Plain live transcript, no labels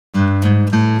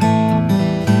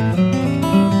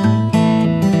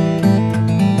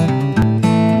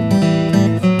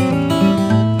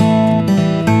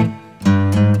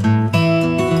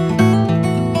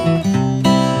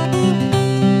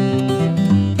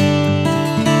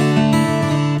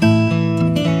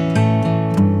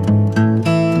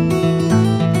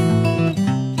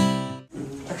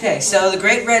so the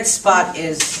great red spot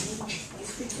is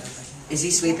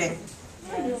he sweeping?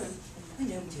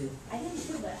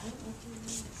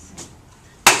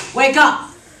 Wake up!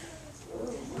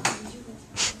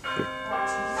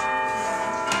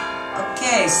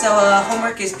 Okay, so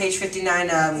homework is page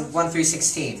 59, 1 through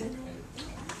 16.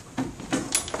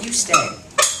 You stay.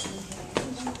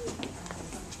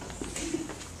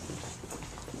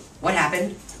 What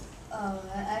happened? Oh,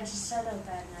 I just had a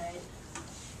bad night.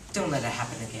 Don't let it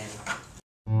happen again.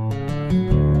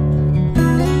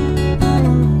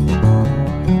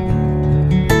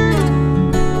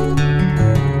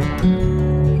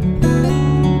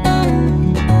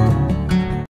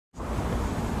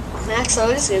 Max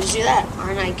always gives you that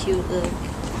aren't I cute look.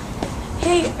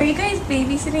 Hey, are you guys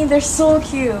babysitting? They're so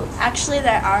cute. Actually,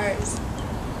 they're ours.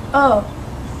 Oh,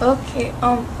 okay.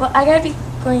 Well, I gotta be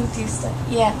going to stuff.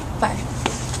 Yeah, bye.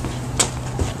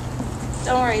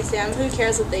 Don't worry, Sam. Who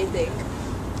cares what they think?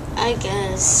 I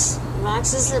guess.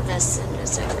 Max is the best thing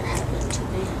that's ever happened to me.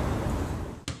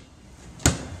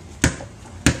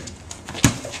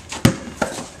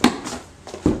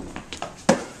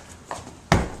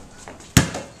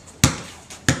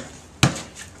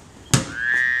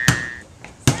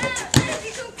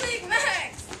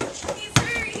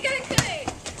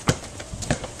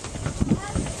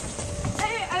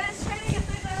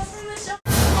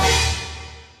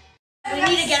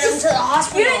 We need to get him to the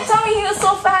hospital. You didn't tell me he was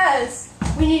so fast.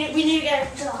 We need to get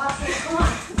him to the hospital. Come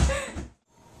on.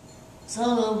 So,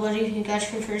 little buddy, you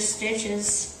got your first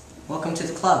stitches. Welcome to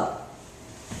the club.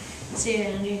 See you,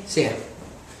 Andy. See ya.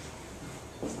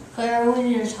 Claire, we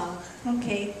need to talk.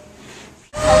 Okay.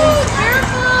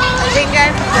 I think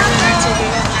I'm going to do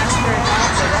that Max for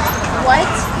adoption.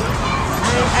 What?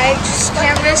 I just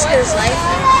can't risk his life.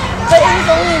 But it was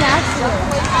only an accident.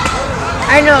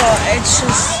 I know, it's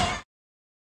just...